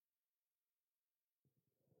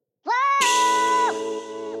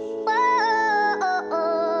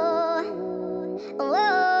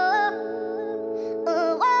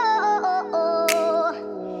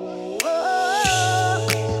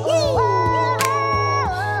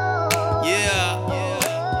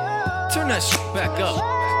that shit back up.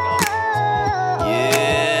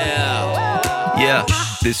 Yeah,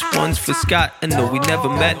 this one's for Scott. I know we never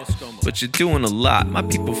met, but you're doing a lot. My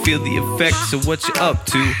people feel the effects of what you're up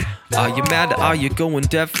to. Are you mad or are you going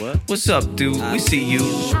deaf? What's up, dude? We see you.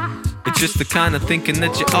 It's just the kind of thinking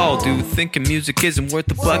that you all do. Thinking music isn't worth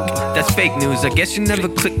a buck, that's fake news. I guess you never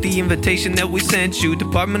clicked the invitation that we sent you.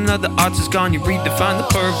 Department of the Arts is gone, you redefine the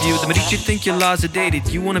purview. The minute you think your laws are dated,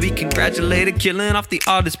 you wanna be congratulated. Killing off the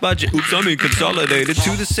artist budget, oops, I mean consolidated.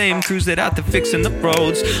 To the same crews that out there fixing the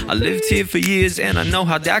roads. I lived here for years and I know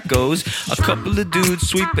how that goes. A couple of dudes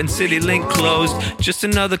sweeping City Link closed. Just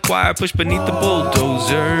another choir pushed beneath the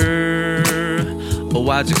bulldozer. Oh,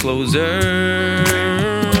 why'd you close her?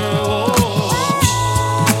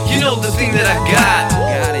 You know the thing that I got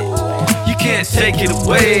it. You can't take it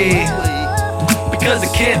away, because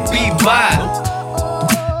it can't be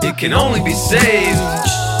bought. It can only be saved.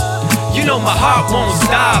 You know my heart won't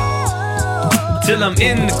stop till I'm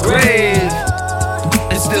in the grave,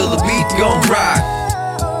 and still the beat gon' rock.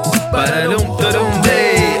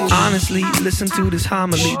 Ba-da-dum-da-dum-day. Honestly, listen to this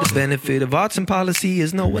homily. The benefit of arts and policy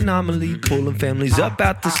is no anomaly. Pulling families up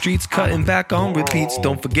out the streets, cutting back on repeats.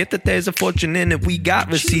 Don't forget that there's a fortune in it, we got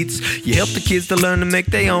receipts. You help the kids to learn to make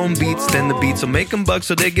their own beats. Then the beats will make them bucks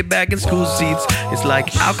so they get back in school seats. It's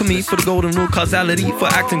like alchemy for the golden rule, causality for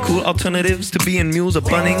acting cool. Alternatives to being mules or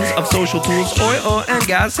bunnings of social tools. Oil and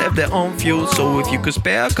gas have their own fuel. So if you could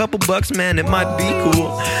spare a couple bucks, man, it might be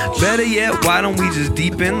cool. Better yet, why don't we just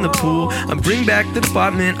deepen the pool and bring back the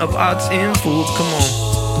Department of Arts in full? Come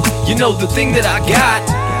on. You know the thing that I got,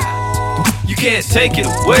 you can't take it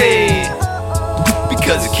away,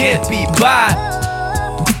 because it can't be bought.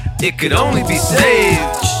 It could only be saved.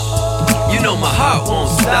 You know my heart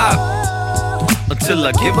won't stop until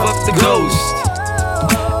I give up the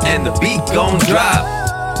ghost, and the beat gon' drop.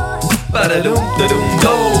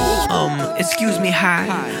 Ba-da-dum-da-dum-do. Excuse me, hi.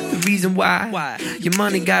 The reason why your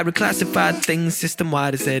money got reclassified things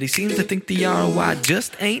system-wide is that he seems to think the ROI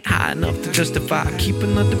just ain't high enough to justify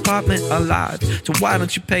keeping the department alive. So why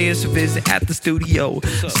don't you pay us a visit at the studio?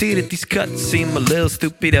 See that these cuts seem a little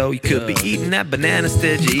stupido. You could be eating that banana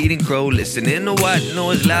instead you're eating crow. Listening to white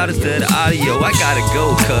noise loudest to the audio. I gotta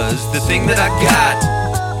go, cause the thing that I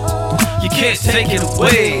got, you can't take it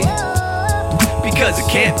away, because it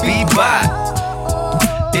can't be bought.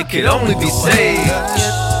 It could only be saved.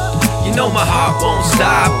 You know my heart won't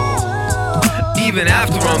stop even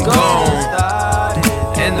after I'm gone,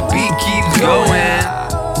 and the beat keeps going.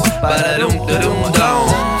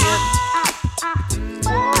 Ba-da-dum-da-dum-dum.